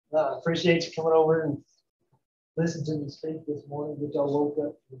Appreciate you coming over and listening to me speak this morning. Get y'all woke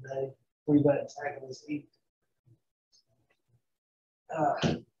up for the day. We've got to tackle this heat.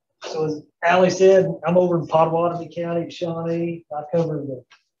 So as Allie said, I'm over in Pottawatomie County, Shawnee. I cover the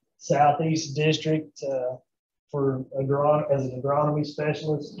Southeast District for as an agronomy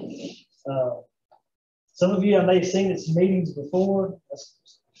specialist. Some of you I may have seen at some meetings before. I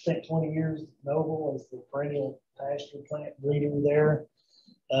spent 20 years at Noble as the perennial pasture plant breeder there.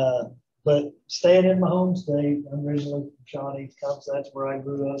 But staying in my home state, I'm originally from Shawnee, so that's where I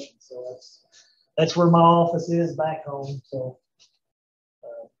grew up. So that's where my office is back home. So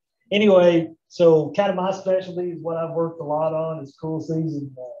anyway, so kind of my specialty is what I've worked a lot on is cool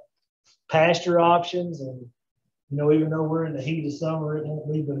season pasture options. And, you know, even though we're in the heat of summer, it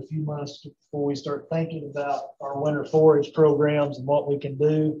won't be but a few months before we start thinking about our winter forage programs and what we can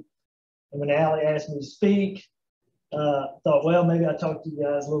do. And when Allie asked me to speak, thought, well, maybe I'll talk to you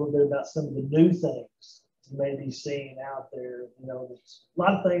guys a little bit about some of the new things you may be seeing out there. You know, there's a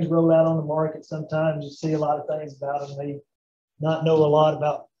lot of things roll out on the market. Sometimes you see a lot of things about them. They not know a lot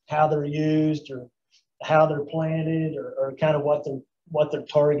about how they're used or how they're planted or kind of what their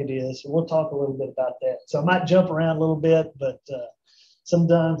target is. So we'll talk a little bit about that. So I might jump around a little bit, but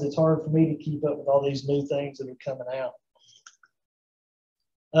sometimes it's hard for me to keep up with all these new things that are coming out.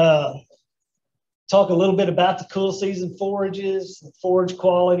 Talk a little bit about the cool season forages, forage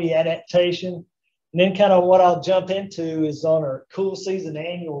quality, adaptation, and then kind of what I'll jump into is on our cool season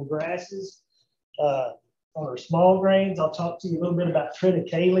annual grasses. On our small grains, I'll talk to you a little bit about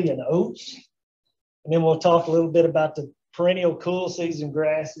triticale and oats, and then we'll talk a little bit about the perennial cool season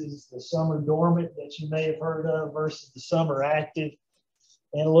grasses, the summer dormant that you may have heard of versus the summer active,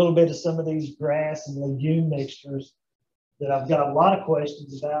 and a little bit of some of these grass and legume mixtures that I've got a lot of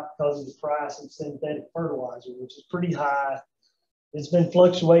questions about because of the price of synthetic fertilizer, which is pretty high. It's been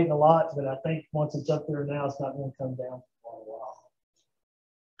fluctuating a lot, but I think once it's up there now, it's not going to come down for a while.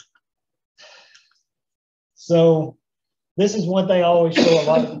 So this is one thing I always show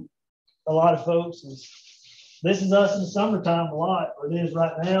a lot of folks is this is us in the summertime a lot, or it is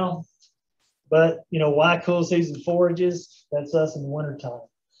right now. But you know, why cool season forages? That's us in the wintertime.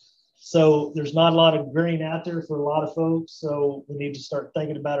 So there's not a lot of green out there for a lot of folks. So we need to start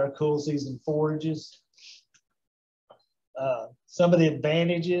thinking about our cool season forages. Some of the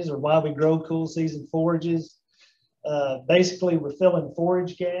advantages or why we grow cool season forages. Basically, we're filling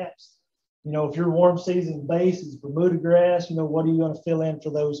forage gaps. You know, if your warm season base is Bermuda grass, you know, what are you going to fill in for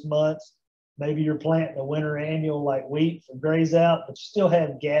those months? Maybe you're planting a winter annual like wheat for graze out, but you still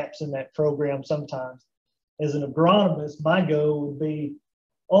have gaps in that program sometimes. As an agronomist, my goal would be,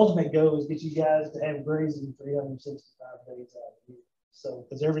 ultimate goal is get you guys to have grazing 365 days out of the year. So,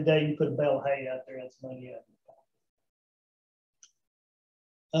 because every day you put a bale of hay out there, that's money out of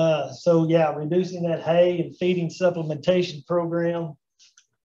your so yeah, reducing that hay and feeding supplementation program.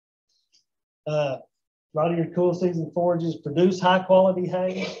 A lot of your cool season forages produce high quality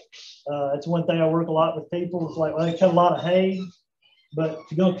hay. That's one thing I work a lot with people. It's like, well, they cut a lot of hay, but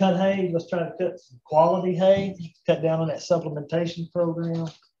if you're going to cut hay, let's try to cut some quality hay, cut down on that supplementation program.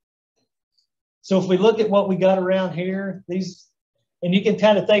 So if we look at what we got around here, these, and you can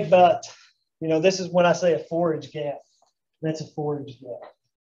kind of think about, you know, this is when I say a forage gap. That's a forage gap.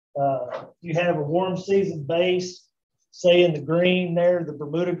 You have a warm season base, say in the green there, the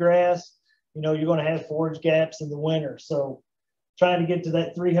Bermuda grass, you know, you're going to have forage gaps in the winter. So trying to get to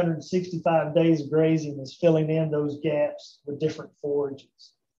that 365 days of grazing is filling in those gaps with different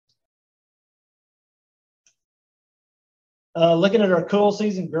forages. Looking at our cool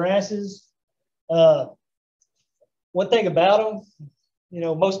season grasses, one thing about them, you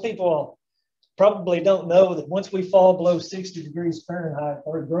know, most people probably don't know that once we fall below 60 degrees Fahrenheit,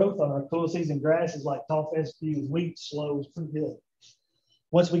 our growth on our cool season grasses like tall fescue and wheat slows pretty good.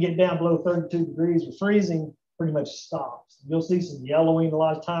 Once we get down below 32 degrees with freezing, pretty much stops. You'll see some yellowing a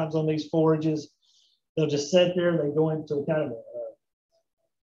lot of times on these forages. They'll just sit there. They go into a kind of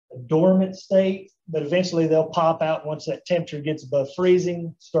a dormant state, but eventually they'll pop out once that temperature gets above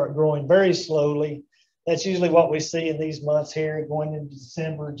freezing, start growing very slowly. That's usually what we see in these months here, going into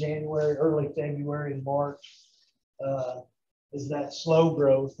December, January, early February, and March, is that slow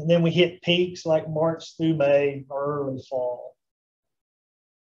growth. And then we hit peaks like March through May or early fall.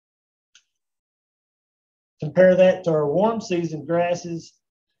 Compare that to our warm season grasses.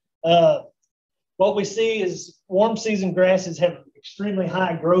 What we see is warm season grasses have extremely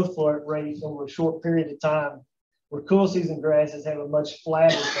high growth rate over a short period of time, where cool season grasses have a much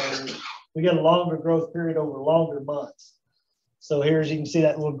flatter curve. We get a longer growth period over longer months. So here, as you can see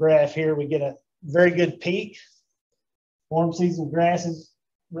that little graph here, we get a very good peak. Warm season grasses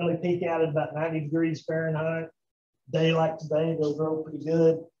really peak out at about 90 degrees Fahrenheit. Day like today, they'll grow pretty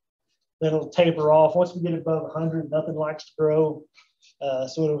good. Then it'll taper off. Once we get above 100, nothing likes to grow.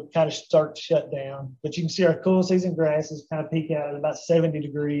 So it'll kind of start to shut down. But you can see our cool season grasses kind of peak out at about 70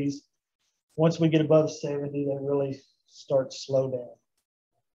 degrees. Once we get above 70, they really start to slow down.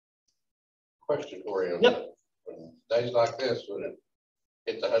 Question for you. Yep. When days like this, when it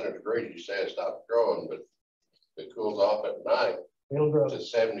hits 100 degrees, you say it stops growing, but if it cools off at night, It'll grow to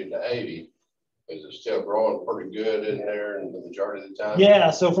 70 to 80, is it still growing pretty good in there and the majority of the time?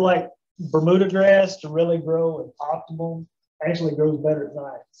 Yeah, so for like Bermuda grass to really grow at optimum, actually grows better at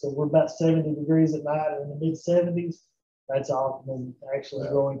night. So we're about 70 degrees at night, or in the mid 70s. That's optimum actually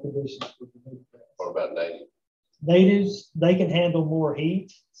growing conditions for Bermuda grass. What about native? Natives, they can handle more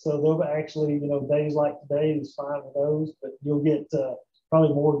heat. So they'll actually, you know, days like today is fine with those, but you'll get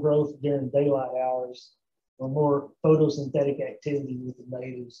probably more growth during daylight hours or more photosynthetic activity with the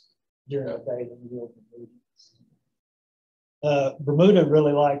natives during the day than you will Bermuda. Bermuda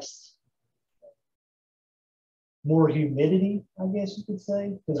really likes more humidity, I guess you could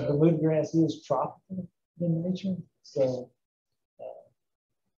say, because Bermuda grass is tropical in nature. So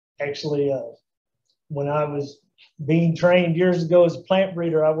actually, when I was being trained years ago as a plant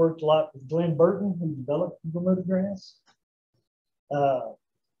breeder, I worked a lot with Glenn Burton, who developed Bermuda grass.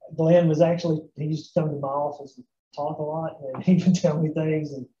 Glenn was actually, he used to come to my office and talk a lot, and he would tell me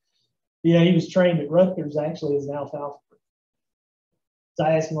things. And you know, he was trained at Rutgers actually as an alfalfa breeder. So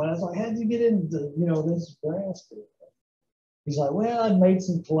I asked him, I was like, how did you get into, you know, this grass? He's like, well, I'd made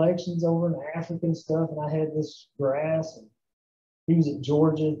some collections over in Africa and stuff, and I had this grass. And he was at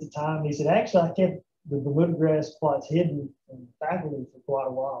Georgia at the time. He said, actually, I kept the Bermuda grass plots hidden from faculty for quite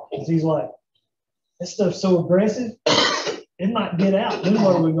a while. Because he's like, this stuff's so aggressive, it might get out. Then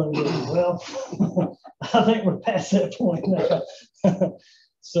what are we going to do? Well, I think we're past that point now.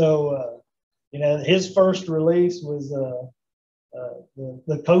 So, you know, his first release was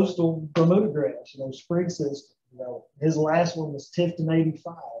the coastal Bermuda grass, you know, sprig system. You know, his last one was Tifton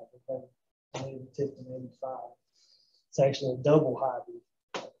 85. Tifton 85. It's actually a double hybrid.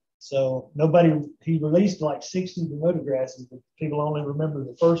 So he released like 60 Bermuda grasses, but people only remember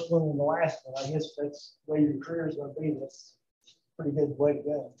the first one and the last one. I guess that's the way your career is going to be. That's a pretty good way to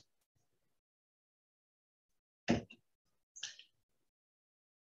go. If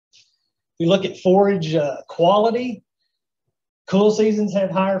you look at forage quality, cool seasons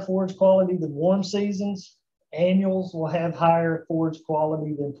have higher forage quality than warm seasons. Annuals will have higher forage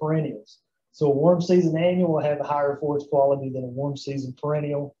quality than perennials. So a warm season annual will have a higher forage quality than a warm season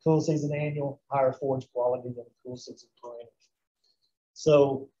perennial. Cool season annual, higher forage quality than a cool season perennial.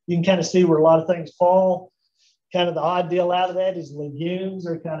 So you can kind of see where a lot of things fall. Kind of the odd deal out of that is legumes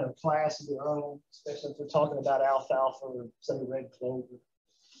are kind of a class of their own, especially if we're talking about alfalfa or say red clover.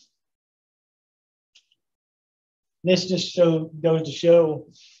 This just goes to show,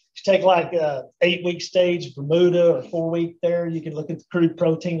 if you take like a 8-week stage Bermuda or 4-week there, you can look at the crude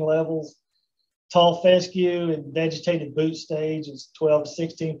protein levels. Tall fescue and vegetated boot stage is 12 to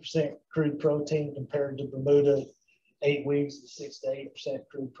 16% crude protein compared to Bermuda 8 weeks, 6 to 8%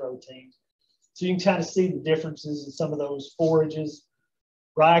 crude protein. So you can kind of see the differences in some of those forages.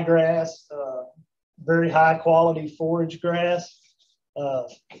 Ryegrass, very high quality forage grass.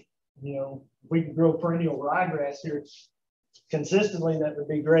 You know, if we could grow perennial ryegrass here consistently, that would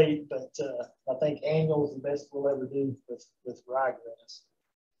be great. But I think annual is the best we'll ever do with ryegrass.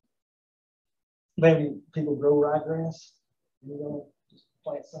 Maybe people grow ryegrass. You know, just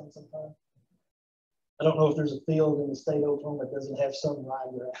plant some sometime. I don't know if there's a field in the state of Oklahoma that doesn't have some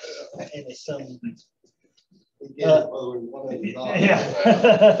ryegrass in it. Some. Yeah.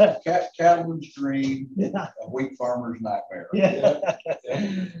 Cattleman's dream, a wheat farmer's nightmare. Yeah.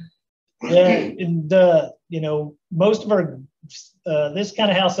 Yeah, and you know, most of our this is kind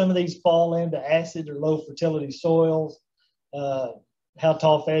of how some of these fall into acid or low fertility soils. How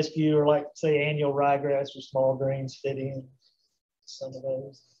tall fescue or like say annual ryegrass or small greens fit in some of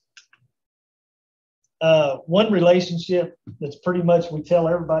those. One relationship that's pretty much we tell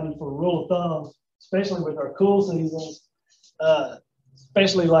everybody for a rule of thumb, especially with our cool seasons,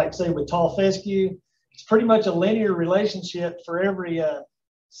 especially like say with tall fescue, it's pretty much a linear relationship. For every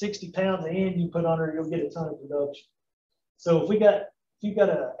 60 pounds of N you put on her, you'll get a ton of production. So if you've got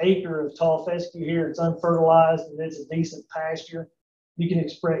an acre of tall fescue here, it's unfertilized and it's a decent pasture, you can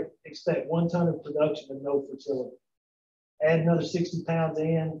expect 1 ton of production with no fertility. Add another 60 pounds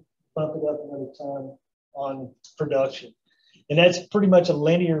in, bump it up another ton on production. And that's pretty much a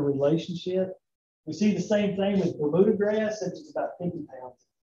linear relationship. We see the same thing with Bermuda grass, it's about 50 pounds.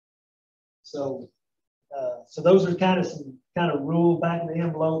 So those are kind of some kind of rule back of the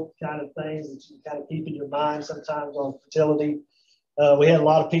envelope kind of things that you kind of keep in your mind sometimes on fertility. We had a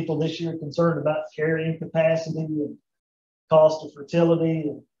lot of people this year concerned about carrying capacity and cost of fertility.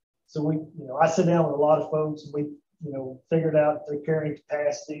 And so we, I sit down with a lot of folks and we, figured out their carrying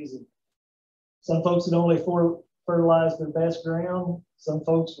capacities. And some folks had only fertilized their best ground. Some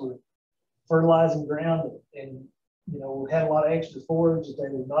folks were fertilizing ground and had a lot of extra forage that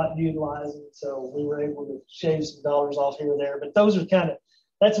they were not utilizing. So we were able to shave some dollars off here or there. But those are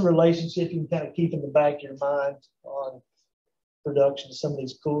that's a relationship you can kind of keep in the back of your mind on production of some of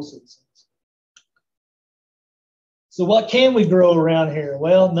these cool seasons. So what can we grow around here?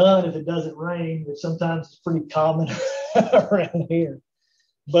 Well, none if it doesn't rain, which sometimes is pretty common around here.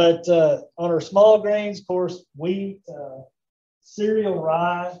 But on our small grains, of course, wheat, cereal,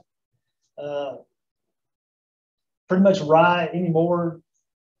 rye, pretty much rye anymore.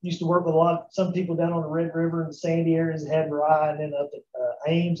 Used to work with some people down on the Red River and the Sandy areas that had rye, and then up at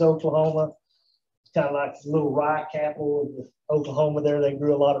Ames, Oklahoma. It's kind of like the little rye capital of Oklahoma there. They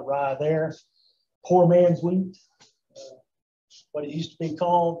grew a lot of rye there. Poor man's wheat, what it used to be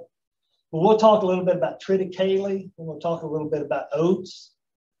called. But we'll talk a little bit about triticale, and we'll talk a little bit about oats.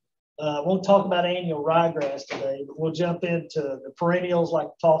 Won't talk about annual ryegrass today, but we'll jump into the perennials like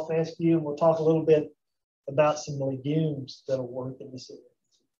tall fescue, and we'll talk a little bit about some legumes that'll work in this area.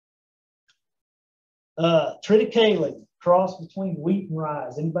 Triticale, cross between wheat and rye.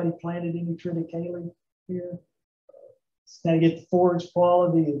 Has anybody planted any triticale here? It's kind of get the forage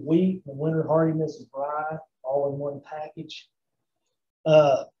quality of wheat and the winter hardiness of rye all in one package.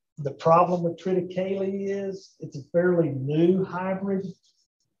 The problem with triticale is it's a fairly new hybrid.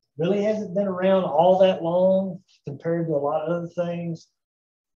 Really hasn't been around all that long compared to a lot of other things,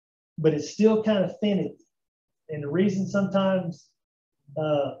 but it's still kind of finicky. And the reason sometimes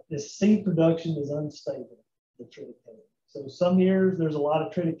is seed production is unstable with triticale. So some years there's a lot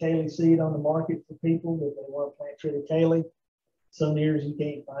of triticale seed on the market for people that they want to plant triticale. Some years you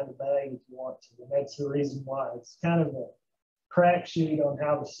can't find a bag if you want to. And that's the reason why. It's kind of a crack sheet on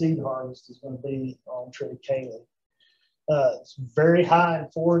how the seed harvest is going to be on triticale. It's very high in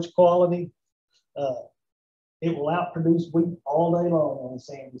forage quality. It will outproduce wheat all day long on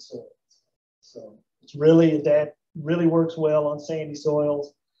sandy soils. So it's really works well on sandy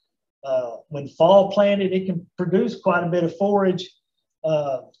soils. When fall planted, it can produce quite a bit of forage,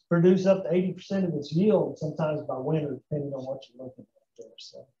 produce up to 80% of its yield, sometimes by winter, depending on what you're looking at there.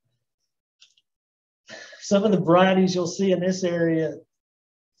 So some of the varieties you'll see in this area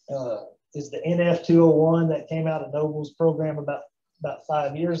is the NF201 that came out of Noble's program about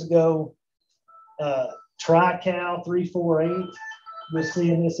 5 years ago. Tri-Cal 348 you'll see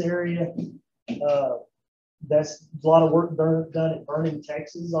in this area. That's a lot of work done at Vernon,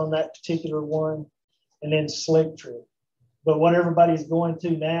 Texas on that particular one. And then Slick Tree. But what everybody's going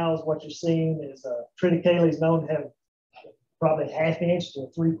to now is what you're seeing is triticale is known to have probably 1/2 inch to a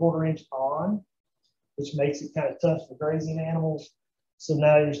 3/4 inch on, which makes it kind of tough for grazing animals. So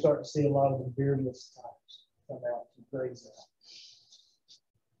now you're starting to see a lot of the beardless types come out to graze out.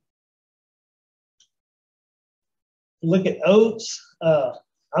 Look at oats.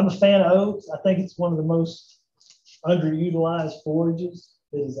 I'm a fan of oats. I think it's one of the most underutilized forages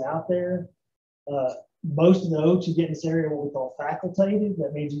that is out there. Most of the oats you get in this area are what we call facultative.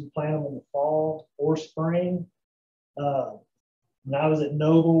 That means you can plant them in the fall or spring. When I was at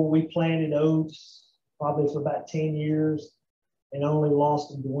Noble, we planted oats probably for about 10 years and only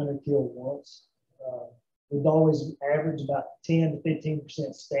lost them to winter kill once. We'd always average about 10 to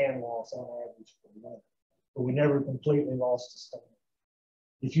 15% stand loss on average for the winter, but we never completely lost the stand.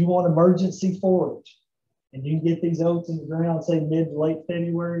 If you want emergency forage and you can get these oats in the ground, say mid to late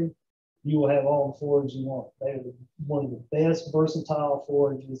February, you will have all the forage you want. They are one of the best versatile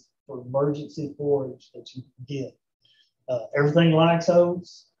forages for emergency forage that you can get. Everything likes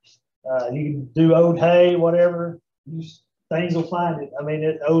oats. You can do oat hay, whatever. Things will find it. I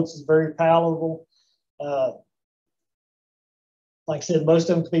mean, oats is very palatable. Like I said, most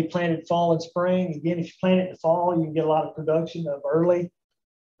of them can be planted fall and spring. Again, if you plant it in the fall, you can get a lot of production of early.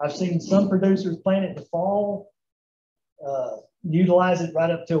 I've seen some producers plant it in the fall, utilize it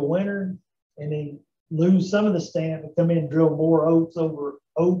right up till winter, and then lose some of the stand and come in and drill more oats over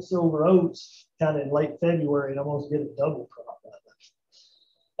oats kind of in late February and almost get a double crop out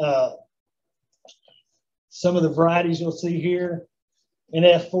of it. Some of the varieties you'll see here,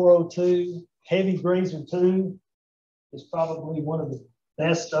 NF402, Heavy Grazer 2 is probably one of the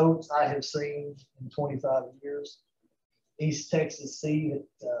best oats I have seen in 25 years. East Texas seed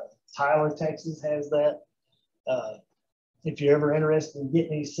at Tyler, Texas has that. If you're ever interested in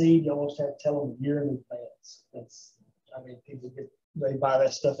getting any seed, you almost have to tell them a year in advance. I mean, they buy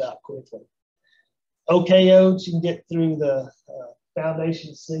that stuff out quickly. OK oats, you can get through the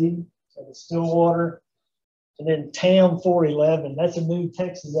foundation seed, so the Stillwater. And then TAM 411, that's a new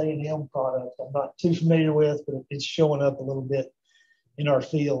Texas A&M product I'm not too familiar with, but it's showing up a little bit in our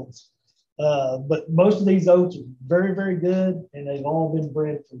fields. But most of these oats are very, very good, and they've all been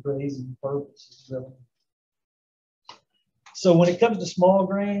bred for grazing purposes, really. So when it comes to small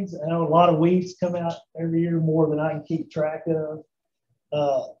grains, I know a lot of weeds come out every year, more than I can keep track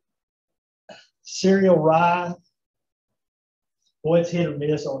of. Cereal rye, boy, it's hit or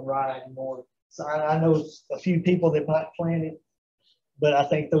miss on rye anymore. So I know a few people that might plant it, but I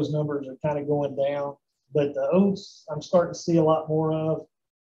think those numbers are kind of going down. But the oats, I'm starting to see a lot more of.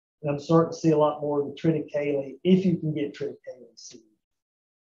 And I'm starting to see a lot more of the triticale, if you can get triticale seed.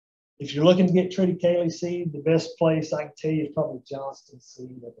 If you're looking to get triticale seed, the best place I can tell you is probably Johnston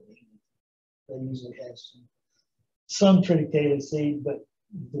Seed up in England. They usually have some triticale seed, but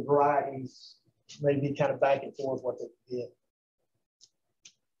the varieties may be kind of back and forth what they can get.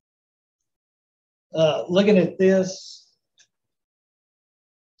 Looking at this,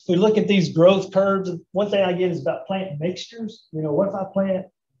 if we look at these growth curves, one thing I get is about planting mixtures. You know, what if I plant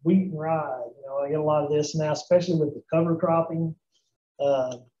wheat and rye? You know, I get a lot of this now, especially with the cover cropping.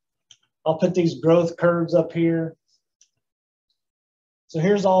 I'll put these growth curves up here. So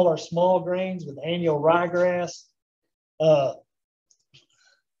here's all our small grains with annual ryegrass.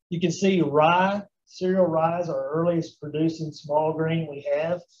 You can see rye, cereal rye is our earliest producing small grain we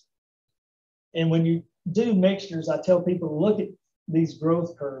have. And when you do mixtures, I tell people to look at these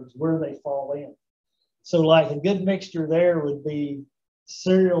growth curves, where they fall in. So like a good mixture there would be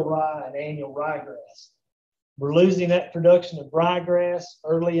cereal rye and annual ryegrass. We're losing that production of ryegrass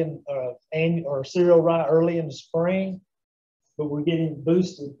early in, or cereal rye early in the spring, but we're getting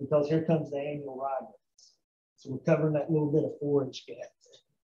boosted because here comes the annual ryegrass. So we're covering that little bit of forage gap.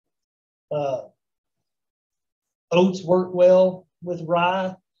 Oats work well with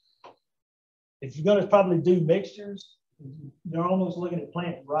rye. If you're going to probably do mixtures, you're almost looking at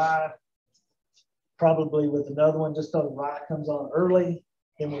planting rye probably with another one, just because rye comes on early,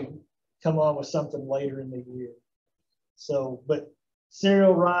 then we come on with something later in the year. So, but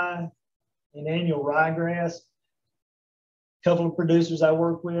cereal rye and annual ryegrass, a couple of producers I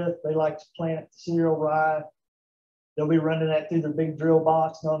work with, they like to plant cereal rye. They'll be running that through their big drill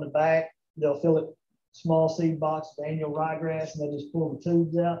box, and on the back, they'll fill it small seed box with annual ryegrass, and they'll just pull the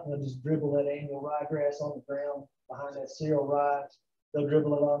tubes out, and they'll just dribble that annual ryegrass on the ground behind that cereal rye. They'll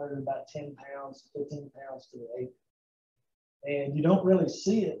dribble it on it at about 10 pounds, 15 pounds to the acre. And you don't really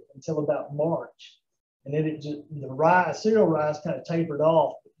see it until about March. And then it just, the rye, cereal rye is kind of tapered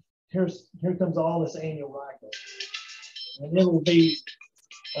off. Here comes all this annual ryegrass. And it will be,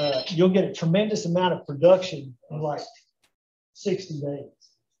 you'll get a tremendous amount of production in like 60 days.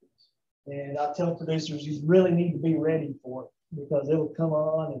 And I tell producers, you really need to be ready for it, because it will come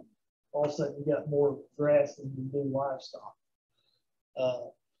on and all of a sudden you got more grass than you do livestock.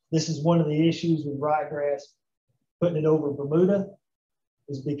 This is one of the issues with ryegrass, putting it over Bermuda,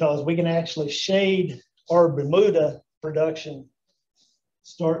 is because we can actually shade our Bermuda production.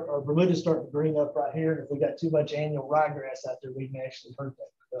 Our Bermuda starting to green up right here. And if we got too much annual ryegrass out there, we can actually hurt that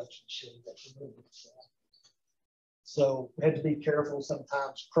production shade. That Bermuda. So we have to be careful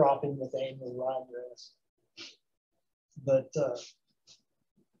sometimes cropping with annual ryegrass. But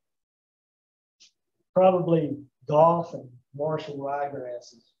probably Goff and Marshall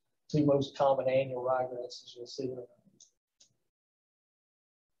ryegrass is two most common annual ryegrasses you'll see around.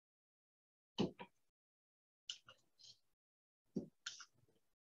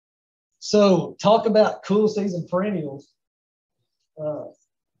 So talk about cool season perennials. Love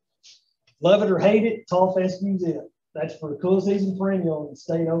it or hate it, tall fescue's it. That's for a cool season perennial in the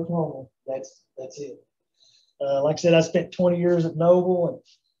state of Oklahoma. That's it. Like I said, I spent 20 years at Noble, and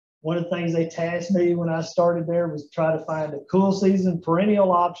one of the things they tasked me when I started there was try to find a cool season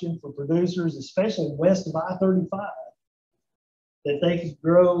perennial option for producers, especially west of I-35, that they could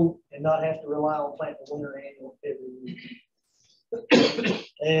grow and not have to rely on planting winter annual every year.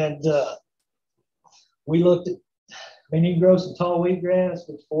 And we looked at, I mean, you can grow some tall wheatgrass,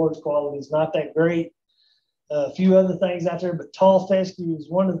 but the forage quality is not that great. A few other things out there, but tall fescue is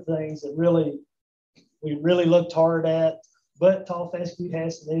one of the things that we really looked hard at. But tall fescue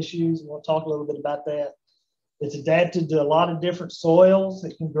has some issues, and we'll talk a little bit about that. It's adapted to a lot of different soils.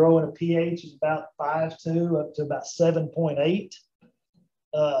 It can grow in a pH of about 5.2 up to about 7.8.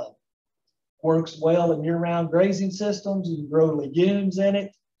 Works well in year-round grazing systems. You can grow legumes in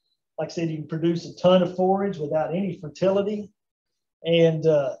it. Like I said, you can produce a ton of forage without any fertility. And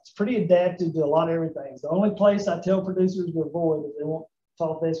it's pretty adapted to a lot of everything. The only place I tell producers to avoid if they want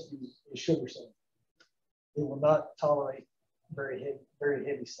tall fescue is sugar sand. It will not tolerate very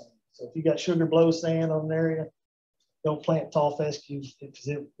heavy sand. So if you got sugar blow sand on an area, don't plant tall fescue because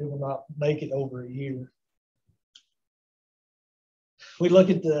it will not make it over a year. We look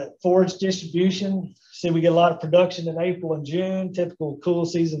at the forage distribution. See, we get a lot of production in April and June, typical cool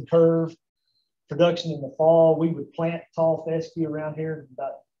season curve. Production in the fall, we would plant tall fescue around here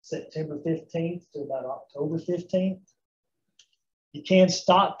about September 15th to about October 15th. You can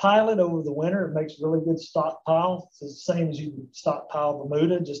stockpile it over the winter. It makes really good stockpile. It's the same as you would stockpile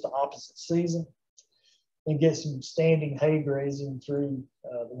Bermuda, just the opposite season, and get some standing hay grazing through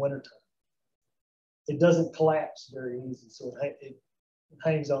the wintertime. It doesn't collapse very easy, so it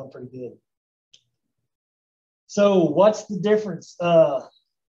hangs on pretty good. So what's the difference? A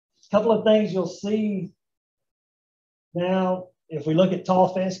couple of things you'll see now. If we look at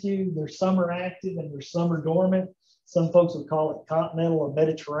tall fescue, there's summer active and there's summer dormant. Some folks would call it continental or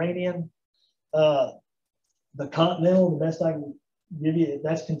Mediterranean. The continental, the best I can give you,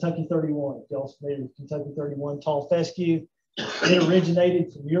 that's Kentucky 31. If y'all familiar with Kentucky 31 tall fescue, it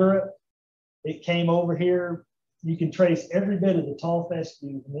originated from Europe. It came over here. You can trace every bit of the tall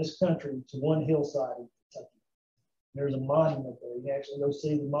fescue in this country to one hillside in Kentucky. There's a monument there. You can actually go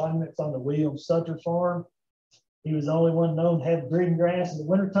see the monument. It's on the William Sutter farm. He was the only one known to have green grass in the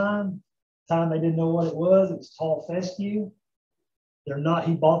wintertime. Time they didn't know what it was tall fescue.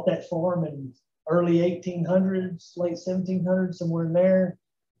 He bought that farm in early 1800s, late 1700s, somewhere in there.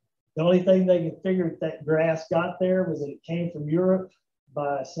 The only thing they could figure that grass got there was that it came from Europe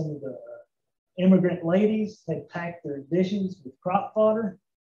by some of the immigrant ladies. Had packed their dishes with crop fodder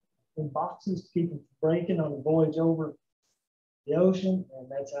in boxes to keep them from breaking on the voyage over the ocean, and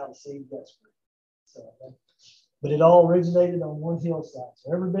that's how the seed got spread. So, but it all originated on one hillside.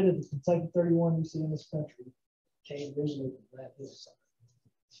 So every bit of the Kentucky 31 you see in this country came originally from that hillside.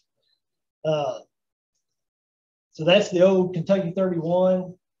 So that's the old Kentucky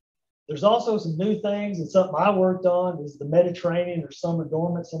 31. There's also some new things, and something I worked on is the Mediterranean or summer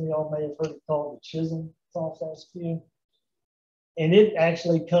dormant. Some of y'all may have heard it called the Chisholm tall fescue. And it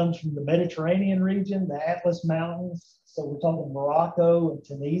actually comes from the Mediterranean region, the Atlas Mountains. So we're talking Morocco and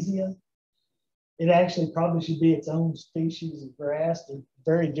Tunisia. It actually probably should be its own species of grass. They're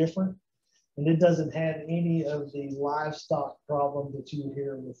very different. And it doesn't have any of the livestock problem that you would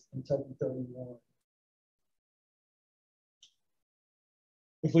hear with Kentucky 31.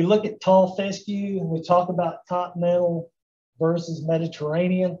 If we look at tall fescue and we talk about continental versus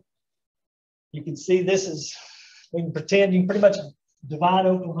Mediterranean, you can see this is, we can pretend you can pretty much divide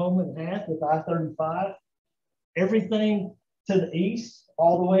Oklahoma in half with I-35. Everything to the east,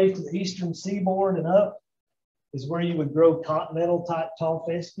 all the way to the eastern seaboard and up, is where you would grow continental type tall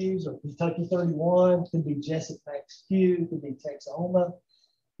fescues, or Kentucky 31, could be Jessup Max Q, could be Texoma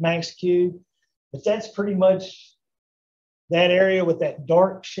Max Q. But that's pretty much that area with that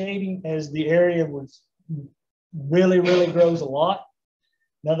dark shading as the area was really grows a lot.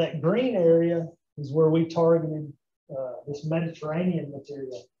 Now that green area is where we targeted this Mediterranean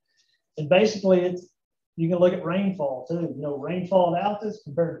material. And basically it's, you can look at rainfall too. You know, rainfall at Altus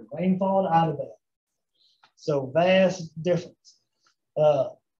compared to rainfall at Idaho. So vast difference.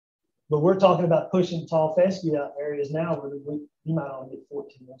 But we're talking about pushing tall fescue out in areas now where you might only get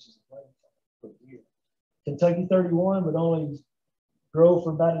 14 inches of rainfall per year. Kentucky 31 would only grow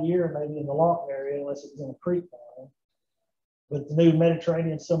for about a year, maybe in the Lawton area, unless it was in a creek line. But the new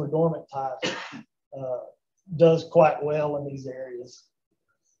Mediterranean summer dormant type does quite well in these areas.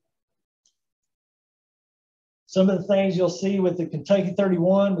 Some of the things you'll see with the Kentucky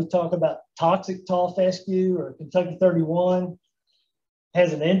 31, we talk about toxic tall fescue, or Kentucky 31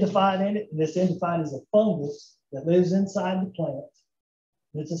 has an endophyte in it. And this endophyte is a fungus that lives inside the plant.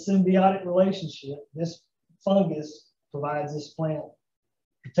 It's a symbiotic relationship. This fungus provides this plant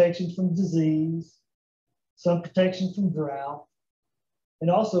protection from disease, some protection from drought, and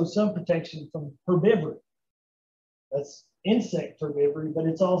also some protection from herbivory. That's insect herbivory, but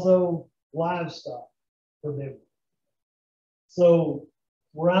it's also livestock herbivory. So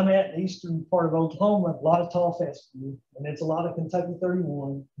where I'm at, the eastern part of Oklahoma, a lot of tall fescue, and it's a lot of Kentucky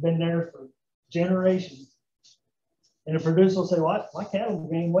 31, been there for generations. And a producer will say, well, my cattle will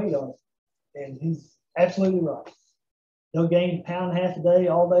gain weight on it. And he's absolutely right. They'll gain a pound and a half a day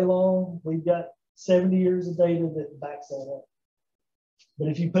all day long. We've got 70 years of data that backs that up. But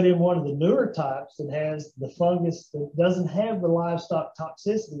if you put in one of the newer types that has the fungus that doesn't have the livestock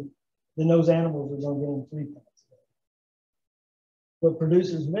toxicity, then those animals are going to gain 3 pounds a day. But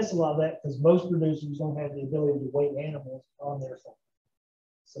producers miss a lot of that because most producers don't have the ability to weigh animals on their farm.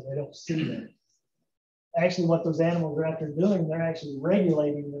 so they don't see that. Actually, what those animals are out there doing, they're actually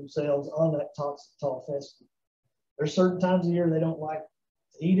regulating themselves on that toxic tall fescue. There's certain times of year they don't like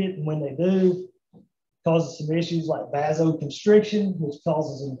to eat it, and when they do, it causes some issues like vasoconstriction, which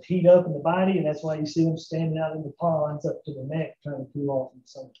causes them to heat up in the body, and that's why you see them standing out in the ponds up to the neck trying to cool off in the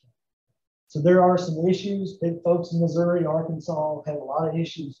summertime. So there are some issues. Big folks in Missouri, Arkansas have a lot of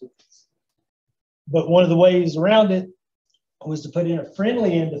issues with this. But one of the ways around it was to put in a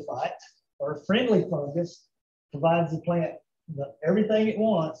friendly endophyte or a friendly fungus, provides the plant everything it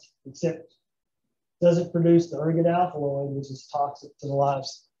wants, except doesn't produce the ergot alkaloid, which is toxic to the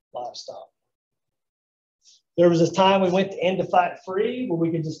livestock. There was a time we went to endophyte free where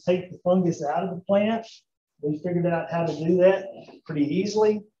we could just take the fungus out of the plant. We figured out how to do that pretty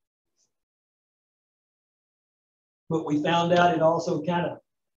easily. But we found out it also kind of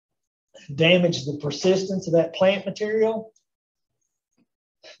damaged the persistence of that plant material.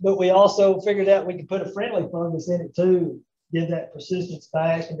 But we also figured out we could put a friendly fungus in it too, give that persistence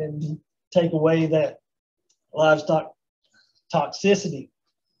back, and then take away that livestock toxicity.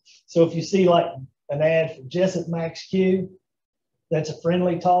 So if you see like an ad for Jessup Max Q, that's a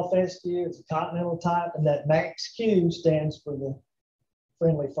friendly tall fescue, it's a continental type, and that Max Q stands for the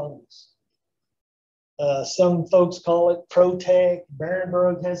friendly fungus. Some folks call it Protect.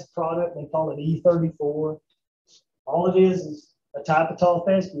 Barenberg has a product, they call it E34. All it is a type of tall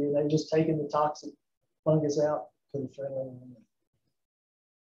fescue. They've just taken the toxic fungus out, put a friendly one in.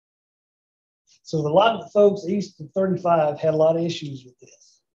 So a lot of the folks east of 35 had a lot of issues with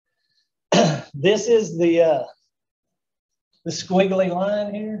this. This is the squiggly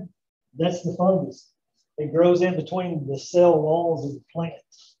line here. That's the fungus. It grows in between the cell walls of the plant.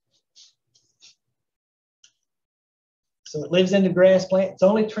 So it lives in the grass plant. It's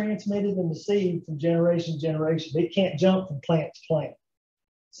only transmitted in the seed from generation to generation. It can't jump from plant to plant.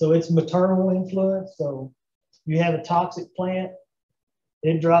 So it's maternal influence. So you have a toxic plant,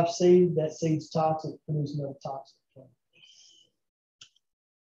 it drops seed, that seed's toxic, produces another toxic plant.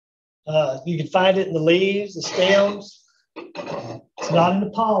 You can find it in the leaves, the stems. It's not in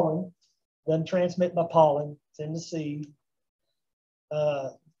the pollen. Doesn't transmit by pollen. It's in the seed.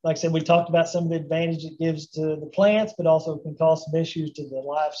 Like I said, we talked about some of the advantage it gives to the plants, but also can cause some issues to the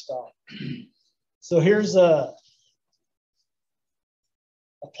livestock. So here's a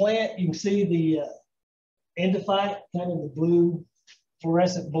plant. You can see the endophyte, kind of the blue,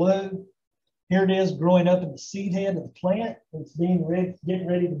 fluorescent blue. Here it is growing up in the seed head of the plant. It's getting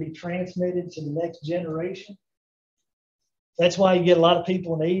ready to be transmitted to the next generation. That's why you get a lot of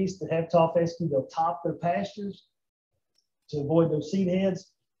people in the east that have tall fescue. They'll top their pastures to avoid those seed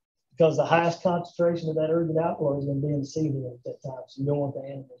heads, because the highest concentration of that ergot alkaloid is going to be in the seed head at that time. So you don't want the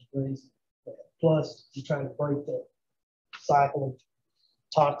animals grazing that. Plus, you're trying to break that cycle of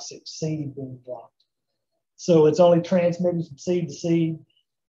toxic seed being dropped. So it's only transmitted from seed to seed.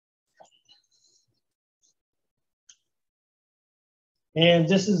 And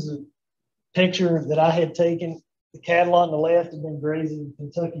this is a picture that I had taken. The cattle on the left have been grazing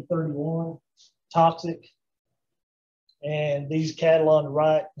Kentucky 31, toxic. And these cattle on the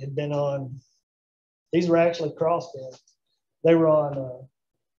right had been on, these were actually crossfed. They were on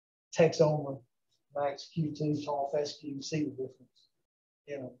Texoma Max Q2 tall fescue. See the difference,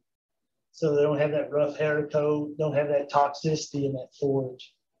 you know. So they don't have that rough hair coat, don't have that toxicity in that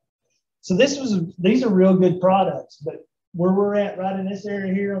forage. So these are real good products, but where we're at right in this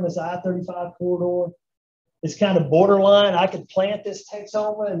area here on this I-35 corridor, it's kind of borderline. I could plant this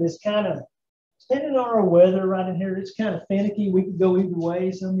Texoma, and this kind of, depending on our weather right in here, it's kind of finicky. We could go either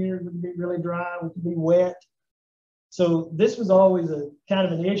way. Some years it would be really dry, we could be wet. So this was always a kind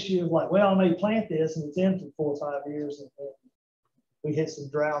of an issue of like, well, I may plant this and it's in for 4 or 5 years, and then we hit some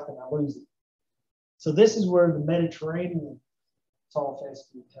drought and I lose it. So this is where the Mediterranean tall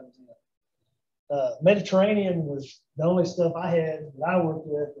fescue comes in. Mediterranean was the only stuff I had that I worked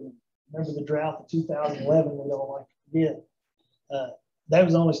with. And remember the drought of 2011 we all like to forget. That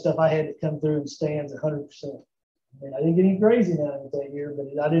was the only stuff I had that come through and stands 100%. I mean, I didn't get any grazing out of it that year,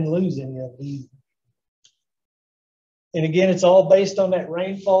 but I didn't lose any of it either. And again, it's all based on that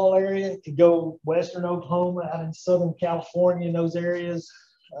rainfall area. It could go western Oklahoma, out in southern California, in those areas.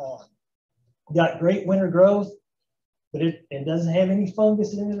 Got great winter growth, but it doesn't have any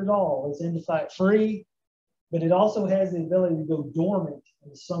fungus in it at all. It's endophyte free, but it also has the ability to go dormant in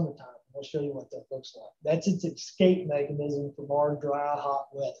the summertime. I'll show you what that looks like. That's its escape mechanism from our dry, hot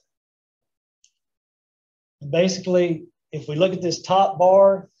weather. And basically, if we look at this top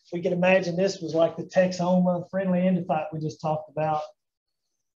bar, if we can imagine this was like the Texoma friendly endophyte we just talked about,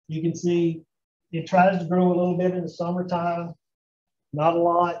 you can see it tries to grow a little bit in the summertime. not a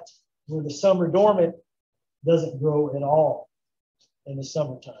lot. Where the summer dormant doesn't grow at all in the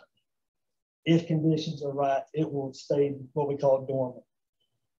summertime. If conditions are right, it will stay what we call dormant.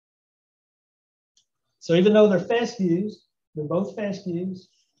 So even though they're fescues, they're both fescues,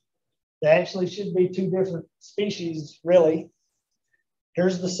 they actually should be two different species, really.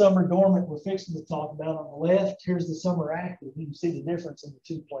 Here's the summer dormant we're fixing to talk about on the left. Here's the summer active. You can see the difference in the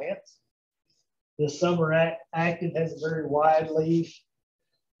two plants. The summer active has a very wide leaf,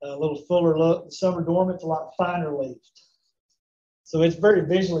 a little fuller look. The summer dormant's a lot finer leafed. So it's very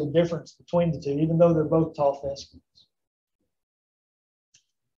visually different between the two, even though they're both tall fescues.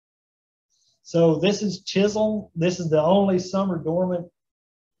 So this is chisel. This is the only summer dormant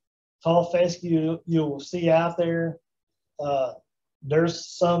tall fescue you will see out there.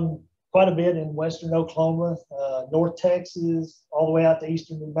 There's quite a bit in western Oklahoma, North Texas, all the way out to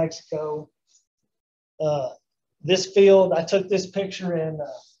eastern New Mexico. This field, I took this picture in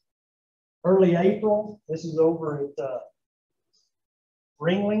early April. This is over at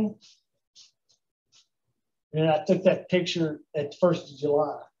Ringling. And I took that picture at 1st of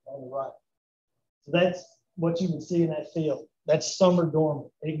July on the right. So that's what you can see in that field. That's summer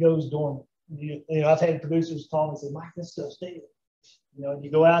dormant. It goes dormant. You know, I've had producers call me and say, Mike, this stuff's dead. You know,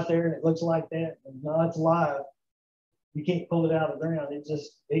 you go out there and it looks like that. And no, it's alive. You can't pull it out of the ground.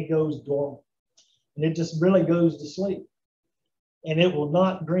 It goes dormant. And it just really goes to sleep. And it will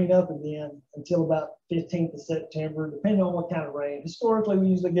not green up again until about 15th of September, depending on what kind of rain. Historically, we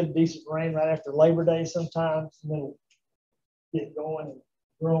usually get decent rain right after Labor Day sometimes, and then it'll get going and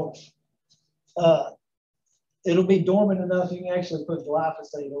growing. It'll be dormant enough you can actually put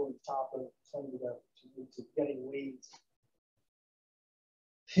glyphosate over the top of it, clean it up to get any weeds.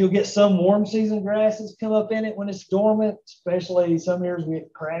 You'll get some warm season grasses come up in it when it's dormant, especially some years we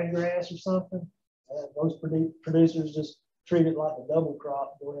get crabgrass or something. Most producers just treat it like a double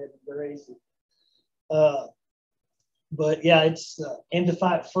crop, go ahead and graze it. But yeah, it's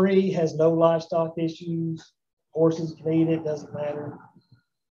endophyte free, has no livestock issues. Horses can eat it, doesn't matter.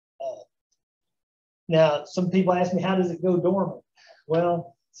 Now, some people ask me, how does it go dormant?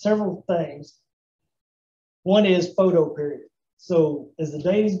 Well, several things. One is photo period. So as the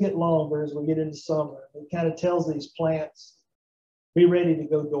days get longer, as we get into summer, it kind of tells these plants, be ready to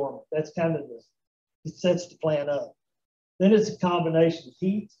go dormant. That's kind of it sets the plant up. Then it's a combination of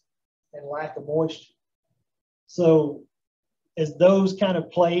heat and lack of moisture. So as those kind of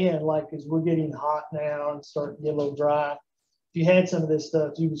play in, like as we're getting hot now and starting to get a little dry, if you had some of this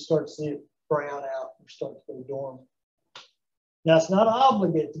stuff, you would start to see it brown out or start to go dormant. Now, it's not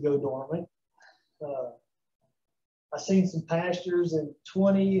obligate to go dormant. I've seen some pastures in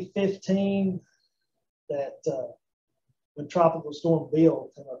 2015 that when Tropical Storm Bill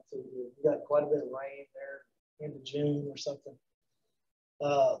came up through here, we got quite a bit of rain there into June or something.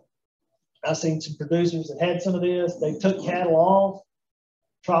 I've seen some producers that had some of this. They took cattle off.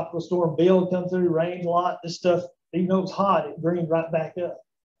 Tropical Storm Bill come through, rained a lot. This stuff, even though it's hot, it greened right back up.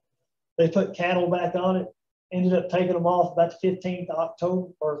 They put cattle back on it, ended up taking them off about the 15th of October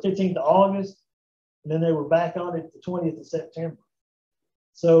or 15th of August. And then they were back on it the 20th of September.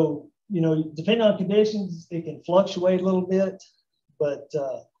 So, you know, depending on conditions, it can fluctuate a little bit, but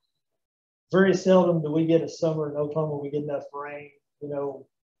very seldom do we get a summer in Oklahoma, we get enough rain, you know,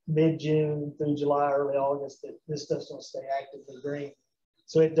 mid-June through July, early August, that this stuff's going to stay actively green.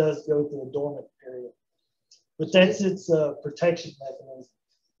 So it does go through a dormant period. But that's its protection mechanism.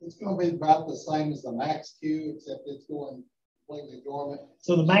 It's going to be about the same as the Max Q, except it's going completely dormant.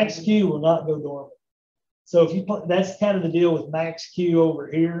 So the Max Q will not go dormant. So if you put, that's kind of the deal with Max Q over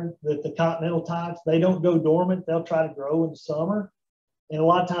here, that the continental types, they don't go dormant. They'll try to grow in the summer. And a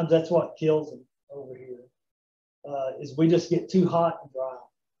lot of times that's what kills them over here, is we just get too hot and dry.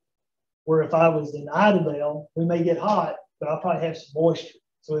 Where if I was in Idabel, we may get hot, but I'll probably have some moisture,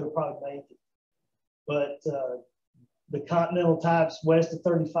 so it'll probably make it. But the continental types west of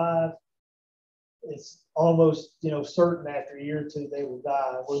 35, it's almost, you know, certain after a year or two they will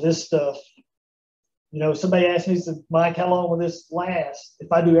die. Where this stuff, you know, somebody asked me, said, Mike, how long will this last?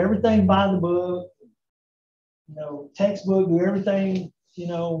 If I do everything by the book, you know, textbook, do everything, you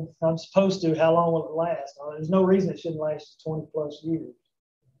know, I'm supposed to, how long will it last? Well, there's no reason it shouldn't last 20 plus years.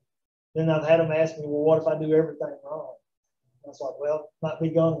 Then I've had them ask me, well, what if I do everything wrong? I was like, well, it might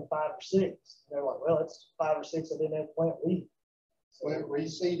be gone in 5 or 6. And they're like, well, it's 5 or 6 I didn't have to plant wheat. So will it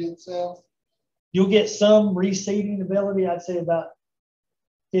reseed itself? You'll get some reseeding ability. I'd say about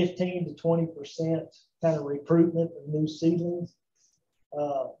 15 to 20% kind of recruitment of new seedlings.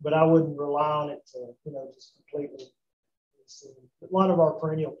 But I wouldn't rely on it to, you know, just completely reseed. A lot of our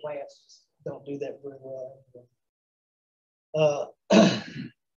perennial plants just don't do that very well. You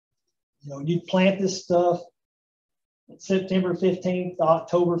know, you plant this stuff September 15th,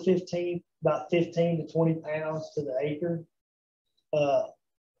 October 15th, about 15 to 20 pounds to the acre.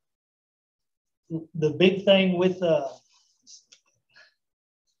 The big thing with,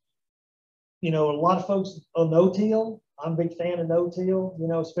 you know, a lot of folks on no-till. I'm a big fan of no-till, you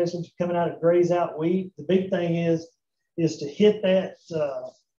know, especially if you're coming out of graze out wheat. The big thing is to hit that,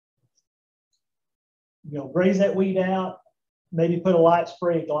 you know, graze that wheat out, maybe put a light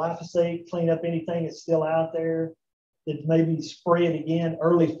spray of glyphosate, clean up anything that's still out there. Then maybe spray it again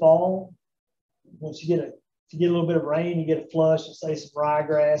early fall. Once you get if you get a little bit of rain, you get a flush, and say some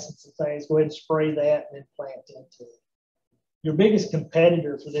ryegrass and some things, go ahead and spray that and then plant into it. Your biggest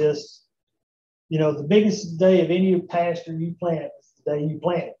competitor for this, you know, the biggest day of any pasture you plant is the day you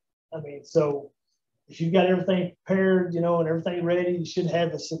plant it. I mean, so if you've got everything prepared, you know, and everything ready, you should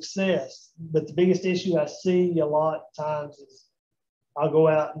have a success. But the biggest issue I see a lot of times is I'll go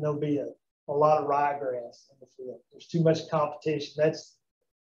out and there'll be a lot of ryegrass in the field. There's too much competition. That's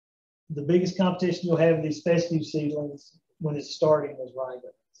the biggest competition you'll have with these fescue seedlings when it's starting is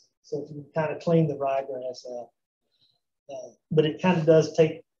ryegrass. So if you can kind of clean the ryegrass out. But it kind of does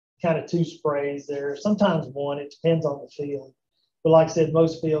take kind of 2 sprays there, sometimes 1, it depends on the field. But like I said,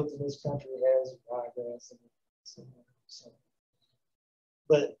 most fields in this country has ryegrass in it. So,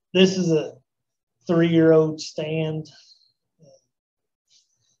 but this is a 3-year-old stand.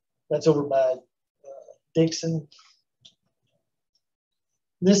 That's over by Dixon.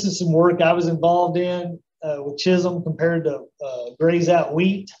 This is some work I was involved in with Chisholm compared to graze out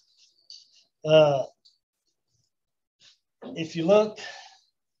wheat. If you look,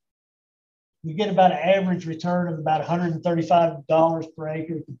 you get about an average return of about $135 per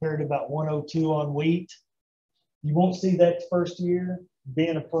acre compared to about $102 on wheat. You won't see that the first year.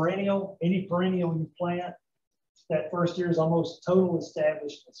 Being a perennial, any perennial you plant, that first year is almost total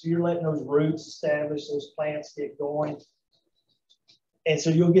establishment. So you're letting those roots establish, those plants get going. And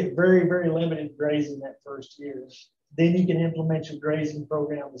so you'll get very, very limited grazing that first year. Then you can implement your grazing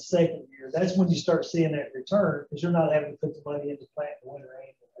program the second year. That's when you start seeing that return because you're not having to put the money into plant the winter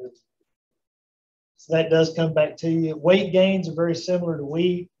annual. So that does come back to you. Weight gains are very similar to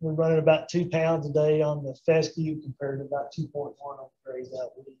wheat. We're running about 2 pounds a day on the fescue compared to about 2.1 on the graze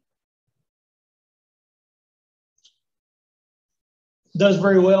out wheat. Does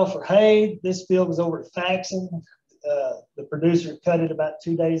very well for hay. This field was over at Faxon. The producer cut it about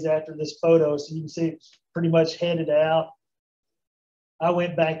 2 days after this photo, so you can see it's pretty much headed out. I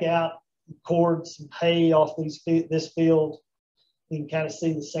went back out and cored some hay off this field. You can kind of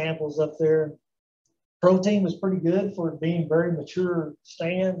see the samples up there. Protein was pretty good for it being very mature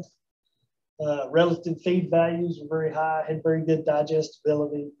stand. Relative feed values were very high, had very good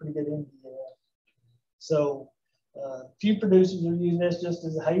digestibility, pretty good NDF. So few producers are using this just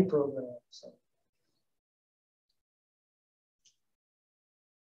as a hay program. So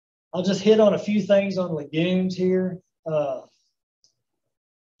I'll just hit on a few things on legumes here.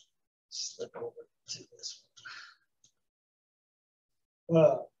 Slip over to this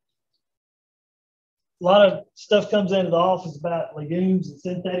one. A lot of stuff comes into the office about legumes and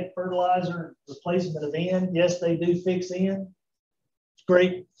synthetic fertilizer replacement of N. Yes, they do fix N. It's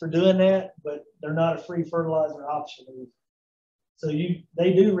great for doing that, but they're not a free fertilizer option either. So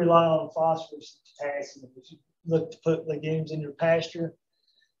they do rely on phosphorus and potassium if you look to put legumes in your pasture.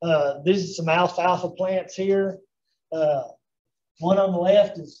 This is some alfalfa plants here. One on the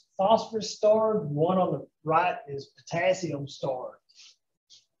left is phosphorus starved, and one on the right is potassium starved.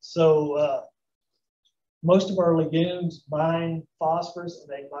 So most of our legumes mine phosphorus and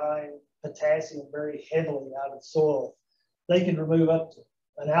they mine potassium very heavily out of the soil. They can remove up to,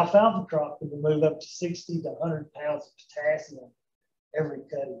 an alfalfa crop can remove up to 60 to 100 pounds of potassium every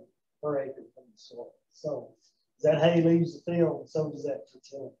cutting per acre from the soil. So that hay leaves the field, and so does that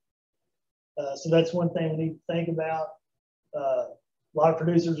fertility. So that's one thing we need to think about. A lot of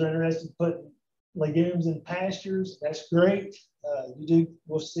producers are interested in putting legumes in pastures. That's great.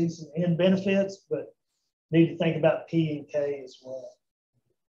 We'll see some end benefits, but need to think about P and K as well.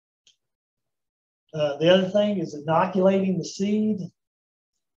 The other thing is inoculating the seed.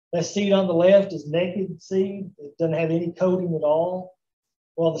 That seed on the left is naked seed. It doesn't have any coating at all.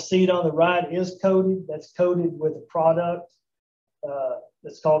 While the seed on the right is coated, that's coated with a product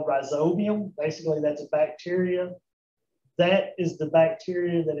that's called rhizobium. Basically, that's a bacteria. That is the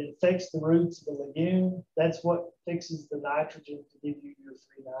bacteria that infects the roots of the legume. That's what fixes the nitrogen to give you your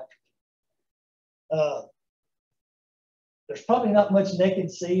free nitrogen. There's probably not much naked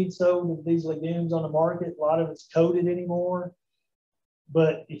seed sold of these legumes on the market. A lot of it's coated anymore.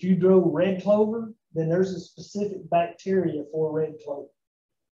 But if you grow red clover, then there's a specific bacteria for red clover.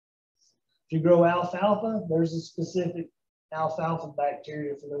 If you grow alfalfa, there's a specific alfalfa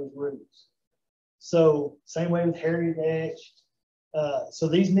bacteria for those roots. So same way with hairy vetch. So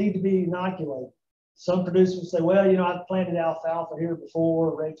these need to be inoculated. Some producers say, well, you know, I've planted alfalfa here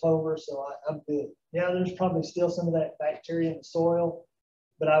before, red clover, so I'm good. Yeah, there's probably still some of that bacteria in the soil,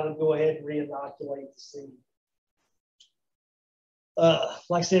 but I would go ahead and re-inoculate the seed.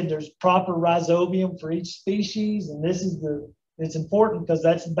 Like I said, there's proper rhizobium for each species, and this is it's important because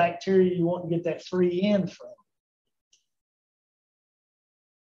that's the bacteria you want to get that free end from.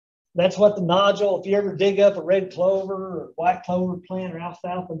 That's what the nodule, if you ever dig up a red clover or white clover plant or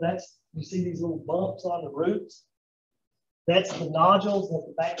alfalfa, you see these little bumps on the roots. That's the nodules that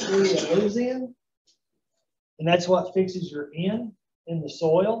the bacteria lives in. And that's what fixes your N in the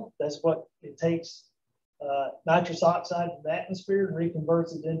soil. That's what it takes nitrous oxide from the atmosphere and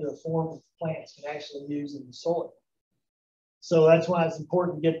reconverts it into a form that plants can actually use in the soil. So that's why it's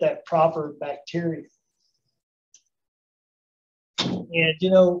important to get that proper bacteria. And, you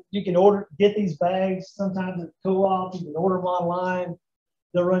know, you can get these bags sometimes at the co-op. You can order them online.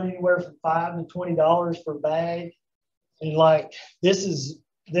 They'll run anywhere from $5 to $20 per bag. And like, this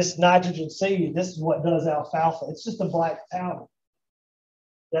nitrogen seed, this is what does alfalfa. It's just a black powder.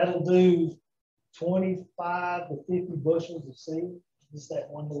 That'll do 25 to 50 bushels of seed. Just that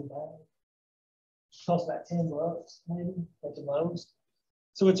one little bag. It costs about $10 maybe at the most.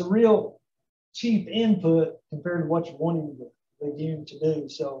 So it's a real cheap input compared to what you're wanting the legume to do.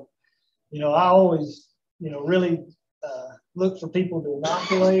 So, you know, I always, you know, really look for people to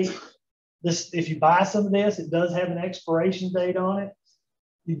inoculate this. If you buy some of this, it does have an expiration date on it.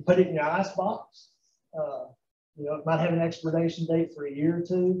 You can put it in your ice box. You know, it might have an expiration date for a year or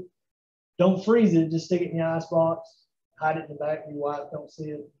two. Don't freeze it, just stick it in your ice box, hide it in the back of your wife, don't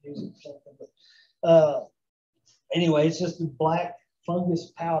see it, use it for something. But anyway, it's just a black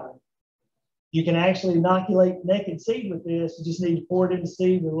fungus powder. You can actually inoculate naked seed with this. You just need to pour it in the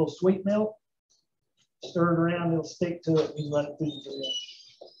seed with a little sweet milk, stir it around, it'll stick to it, and you run it through the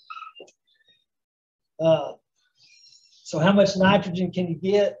drill. So how much nitrogen can you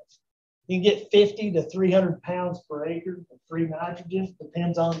get? You can get 50 to 300 pounds per acre of free nitrogen,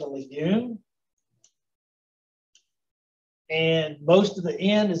 depends on the legume. And most of the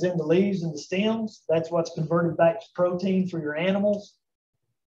N is in the leaves and the stems. That's what's converted back to protein for your animals.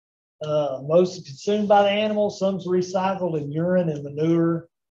 Most is consumed by the animals, some's recycled in urine and manure.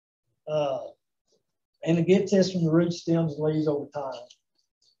 And it gets this from the root, stems, and leaves over time.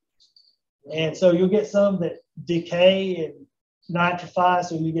 And so you'll get some that decay and nitrify,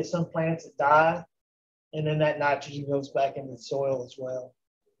 so you get some plants that die, and then that nitrogen goes back into the soil as well.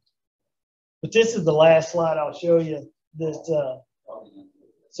 But this is the last slide I'll show you.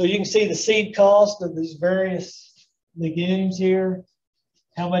 So you can see the seed cost of these various legumes here,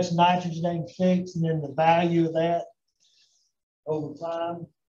 how much nitrogen they can fix, and then the value of that over time.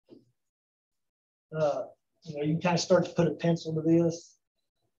 You know, you can kind of start to put a pencil to this.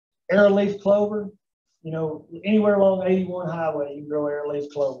 Arrowleaf clover, you know, anywhere along 81 highway, you can grow arrowleaf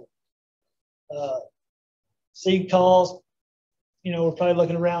clover. Seed cost, you know, we're probably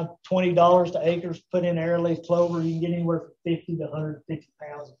looking around $20 to acres. Put in arrowleaf clover, you can get anywhere from 50 to 150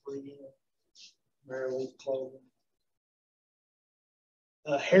 pounds of free yield from arrowleaf clover.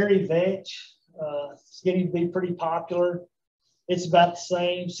 Hairy vetch, it's getting to be pretty popular. It's about the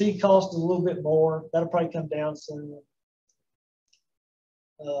same. Seed cost is a little bit more. That'll probably come down soon.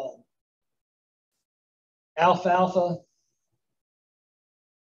 Alfalfa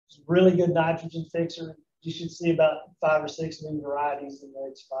is a really good nitrogen fixer. You should see about 5 or 6 new varieties in the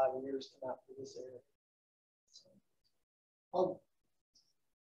next 5 years come out for this area. So,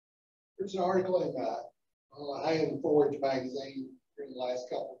 there's an article in Forage magazine in the last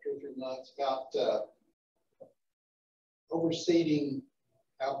couple, 2 or 3 months about overseeding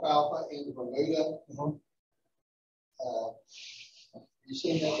alfalfa in Bermuda. You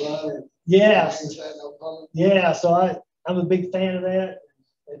seen that done? Or yes. That no yeah, so I'm a big fan of that.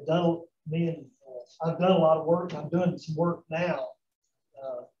 They've done I've done a lot of work. I'm doing some work now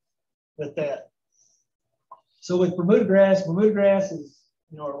with that. So with Bermuda grass is,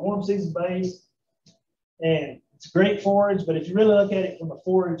 you know, a warm season base, and it's a great forage. But if you really look at it from a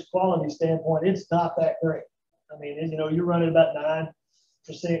forage quality standpoint, it's not that great. I mean, you know, you're running about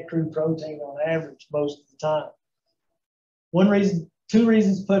 9% crude protein on average most of the time. 2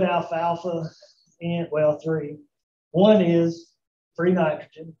 reasons to put alfalfa in, well, 3. One is free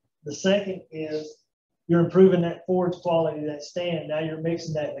nitrogen. The second is you're improving that forage quality of that stand. Now you're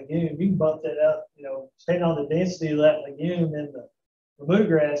mixing that legume. You can bump that up, you know, depending on the density of that legume in the Bermuda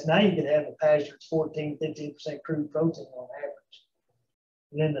grass, now you can have a pasture that's 14, 15% crude protein on average.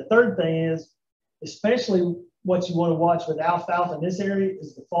 And then the third thing is, especially what you want to watch with alfalfa in this area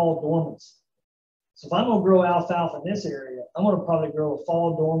is the fall dormancy. So if I'm going to grow alfalfa in this area, I'm going to probably grow a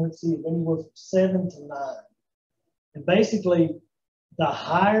fall dormancy of anywhere from 7 to 9. And basically, the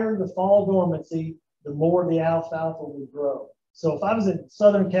higher the fall dormancy, the more the alfalfa will grow. So if I was in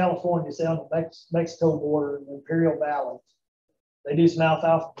Southern California, say on the Mexico border in the Imperial Valley, they do some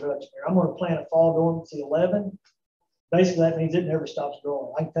alfalfa production here. I'm going to plant a fall dormancy 11. Basically, that means it never stops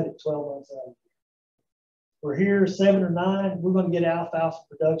growing. I can cut it 12 months out of the year. We're here 7 or 9. We're going to get alfalfa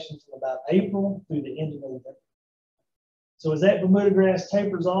production from about April through the end of November. So as that Bermuda grass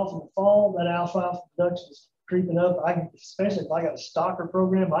tapers off in the fall, that alfalfa production is creeping up. I can, especially if I got a stocker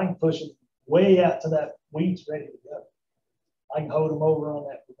program, I can push it way out to that wheat's ready to go. I can hold them over on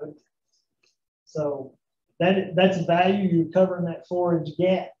that Bermuda. So that's value. You're covering that forage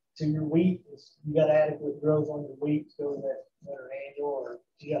gap to your wheat. You got adequate growth on your wheat to go to that winter annual, or if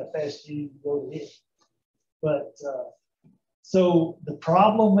you got a fescue, you go to it. But so the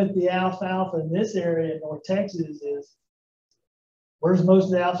problem with the alfalfa in this area in North Texas is, where's most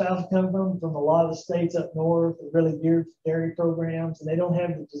of the alfalfa come from? From a lot of the states up north, really geared for dairy programs, and they don't have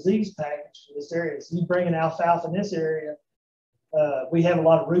the disease package for this area. So you bring an alfalfa in this area, we have a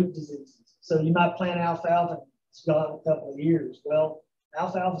lot of root diseases. So you might plant alfalfa and it's gone a couple of years. Well,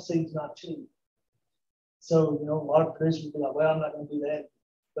 alfalfa seed's not cheap. So, you know, a lot of producers will be like, well, I'm not going to do that.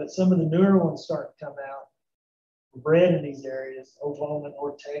 But some of the newer ones start to come out. We're bred in these areas, Oklahoma,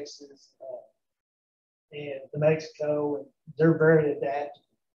 North Texas, and New Mexico, and they're very adaptable.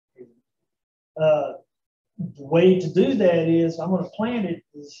 The way to do that is, I'm going to plant it,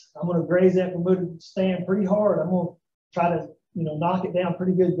 I'm going to graze that Bermuda stand pretty hard. I'm going to try to, you know, knock it down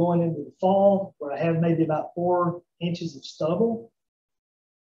pretty good going into the fall, where I have maybe about 4 inches of stubble.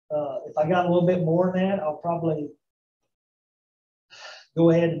 If I got a little bit more than that, I'll probably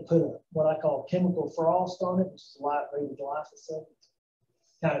go ahead and put what I call chemical frost on it, which is light rated glyphosate,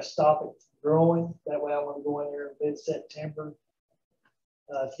 kind of stop it from growing. That way I want to go in there in mid-September.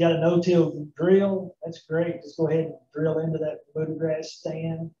 If you got a no-till drill, that's great. Just go ahead and drill into that Bermuda grass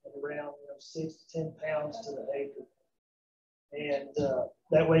stand at around 6 to 10 pounds to the acre. And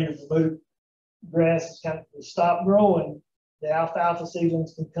that way your Bermuda grass is kind of stop growing. The alfalfa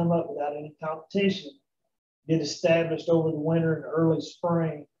seedlings can come up without any competition, get established over the winter and early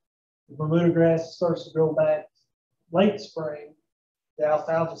spring. The Bermuda grass starts to grow back late spring. The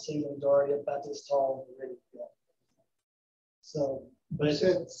alfalfa seedlings are already about this tall and ready to go. So, but you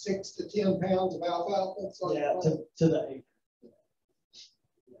said 6 to 10 pounds of alfalfa. Yeah, to the acre.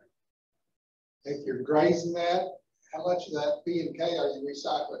 If you're grazing that, how much of that P&K are you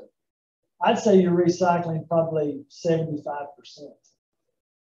recycling? I'd say you're recycling probably 75%.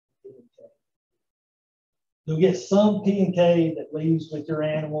 You'll get some P&K that leaves with your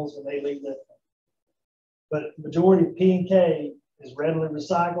animals when they leave that. But the majority of P&K is readily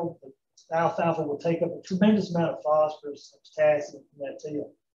recycled. The alfalfa will take up a tremendous amount of phosphorus and potassium from that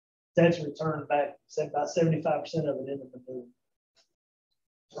till. That's returned back about 75% of it into the food.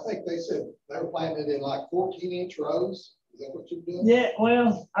 I think they said they were planting it in like 14-inch rows. Is that what you're doing? Yeah,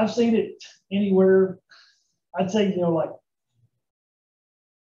 well, I've seen it anywhere. I'd say, you know, like,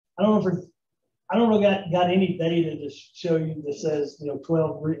 I don't know if got any data to show you that says, you know,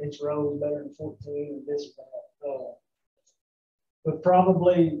 12-inch rows better than 14 or this or that. But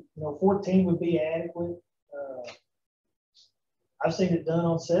probably, you know, 14 would be adequate. I've seen it done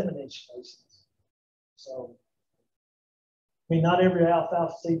on 7-inch spaces. So, I mean, not every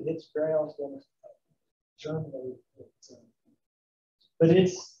alfalfa seed that hits the ground is going to germinate. But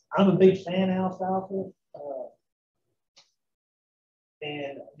I'm a big fan of alfalfa.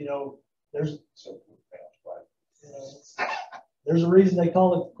 And, you know, there's a reason they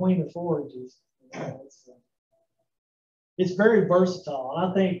call it the queen of forages. You know, it's very versatile. And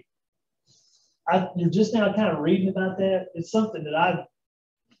I think you're just now kind of reading about that. It's something that I've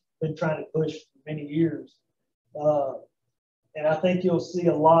been trying to push for many years. And I think you'll see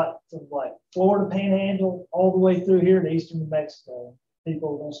a lot from like Florida Panhandle all the way through here to eastern New Mexico.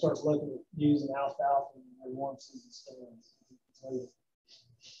 People are going to start looking at using alfalfa in their warm season stands.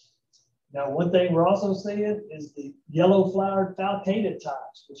 Now, one thing we're also seeing is the yellow flowered falcata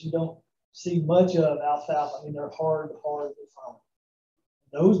types, which you don't see much of alfalfa. I mean, they're hard to find.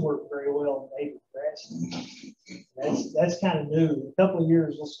 Those work very well in native grasses. That's kind of new. In a couple of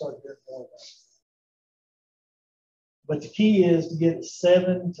years, we'll start hearing more of that. But the key is to get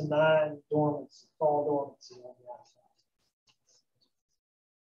 7 to 9 dormancy, fall dormancy on the alfalfa.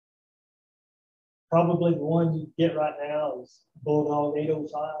 Probably the one you get right now is Bulldog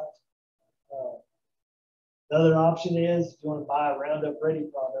 805. The other option is, if you want to buy a Roundup Ready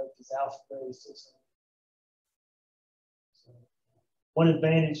product, is Alpha Gray 600. So one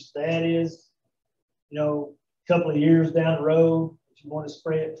advantage to that is, you know, a couple of years down the road, if you want to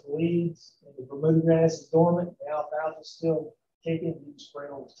spray it for weeds and the Bermuda grass is dormant, the alfalfa is still kicking, you can spray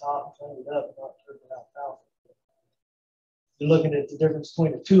on the top and clean it up and not turn it alfalfa. You're looking at the difference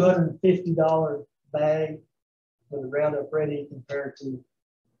between a $250 bag for the Roundup Ready compared to, you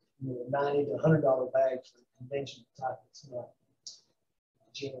know, a $90 to $100 bag for conventional type. It's not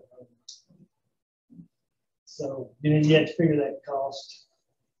general. So you have to figure that cost.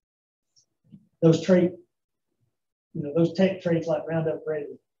 Those trait, you know, those tech traits like Roundup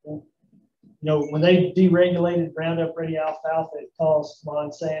Ready. You know, when they deregulated Roundup Ready alfalfa, it cost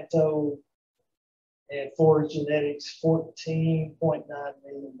Monsanto and Forage Genetics $14.9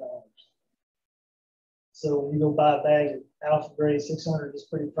 million. So when you go buy a bag of Alpha Gray 600, it's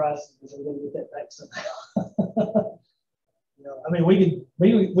pretty pricey because they're going to get that back somehow. You know, I mean,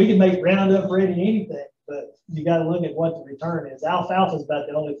 we can make Roundup Ready anything, but you got to look at what the return is. Alfalfa is about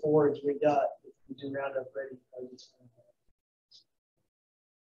the only forage we got if we do Roundup Ready.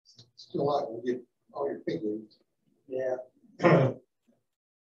 Still like to get all your fingers. Yeah.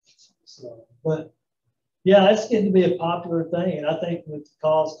 So, but yeah, it's getting to be a popular thing, and I think with the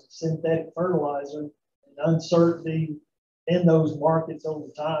cost of synthetic fertilizer and uncertainty in those markets over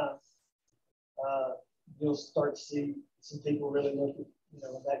time, you'll start to see some people really look at, you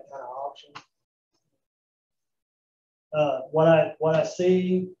know, that kind of option. What I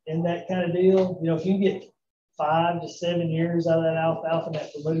see in that kind of deal, you know, if you can get 5 to 7 years out of that alfalfa and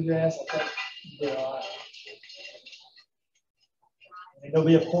that Bermuda grass, I think you'll be all right. And there'll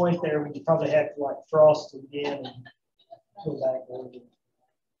be a point there when you probably have to like frost it again and go back over it.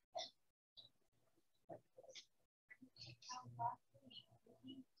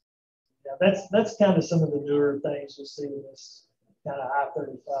 Yeah, that's kind of some of the newer things you'll see in this kind of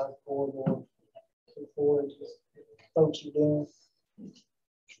I-35 corridor for folks are doing.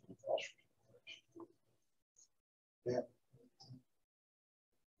 Yeah.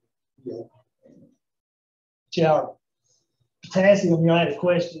 Yeah. Shower. Potassium, you know, I had a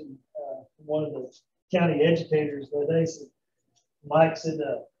question from one of the county educators the other day. Said, Mike said,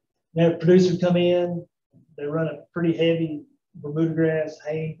 they have a producer come in, they run a pretty heavy Bermuda grass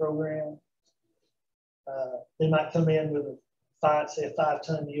haying program. They might come in with a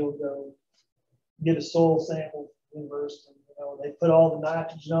 5-ton yield goal, get a soil sample from the university, you know, they put all the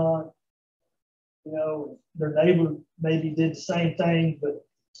nitrogen on, you know, their neighbor maybe did the same thing, but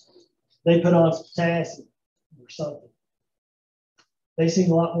they put on some potassium or something. They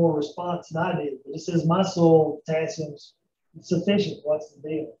seen a lot more response than I did. But it says my soil potassium's sufficient. What's the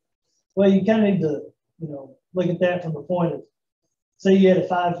deal? Well, you kind of need to, you know, look at that from the point of, say you had a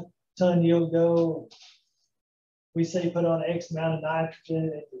 5-ton yield goal. We say put on X amount of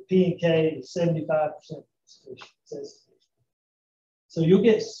nitrogen, and the P and K is 75% sufficient. So you'll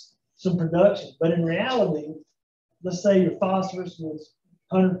get some production, but in reality, let's say your phosphorus was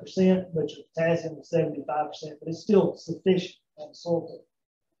 100%, but your potassium was 75%, but it's still sufficient on the soil table.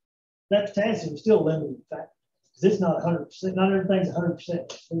 That potassium is still a limiting factor because it's not 100%. Not everything's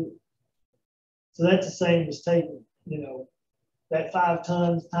 100% food. So that's the same as taking, you know, that 5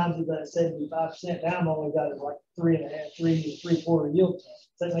 tons times about 75%. Now I'm only got it like 3 3/4 yield tons.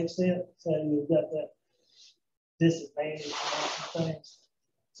 Does that make sense? So you've got that disadvantage on things.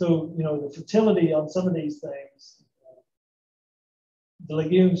 So, you know, the fertility on some of these things, the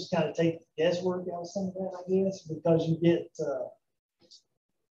legumes kind of take the guesswork out of some of that, I guess, because you get,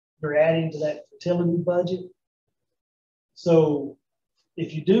 you're adding to that fertility budget. So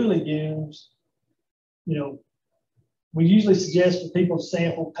if you do legumes, you know, we usually suggest for people to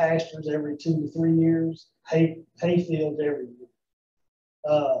sample pastures every 2 to 3 years, hay fields every year.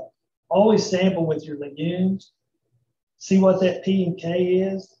 Always sample with your legumes, see what that P and K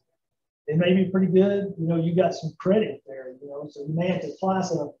is. It may be pretty good. You know, you got some credit there, you know, so you may have to apply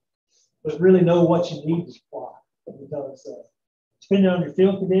some, but really know what you need to apply. Because depending on your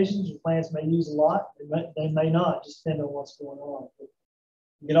field conditions, your plants may use a lot, they may not, just depending on what's going on. But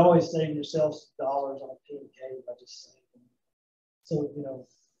you can always save yourself some dollars on P and K by just sampling. So, you know,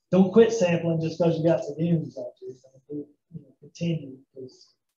 don't quit sampling just because you got legumes out there. You know, continue,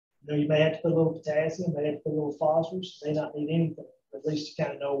 because you know you may have to put a little potassium, may have to put a little phosphorus, may not need anything. But at least you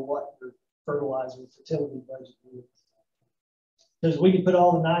kind of know what your fertilizer and fertility budget is. Because we can put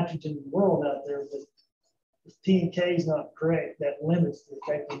all the nitrogen in the world out there, but if P and K is not correct, that limits the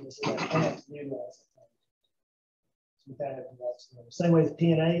effectiveness of that plant to utilize it. So we kind of have to watch them. Same way with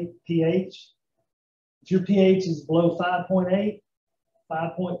P and A, pH. If your pH is below 5.8,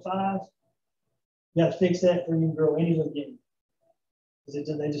 5.5, you got to fix that before you can grow any legume.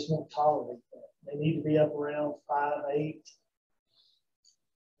 Because they just won't tolerate that. They need to be up around 5.8.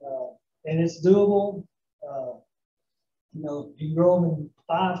 And it's doable. You know, you can grow them in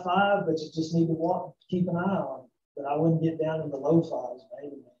 5.5, but you just need to keep an eye on them. But I wouldn't get down in the low 5s,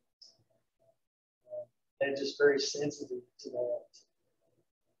 maybe. They're just very sensitive to that.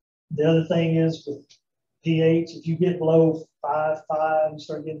 The other thing is with pH, if you get below 5.5, you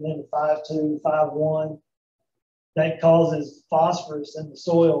start getting into 5.2, 5.1, that causes phosphorus in the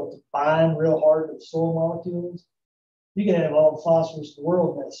soil to bind real hard to the soil molecules. You can have all the phosphorus in the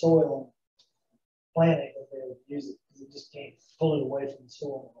world in that soil, and plant ain't gonna be able to use it because it just can't pull it away from the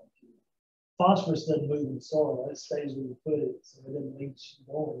soil molecule. Phosphorus doesn't move in the soil, it stays where you put it, so it doesn't leach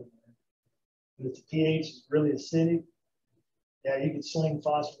more in there. But if the pH is really acidic, yeah, you can sling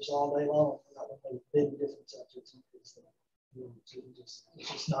phosphorus all day long. It's not going to make a big difference after it's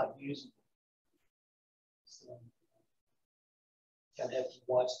just not usable. So, kind of have to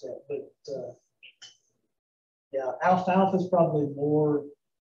watch that. But yeah, alfalfa is probably more,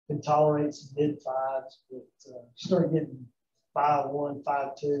 can tolerate some mid-5s, but you start getting 5.1,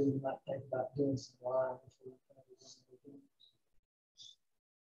 5.2, you might think about doing some lime before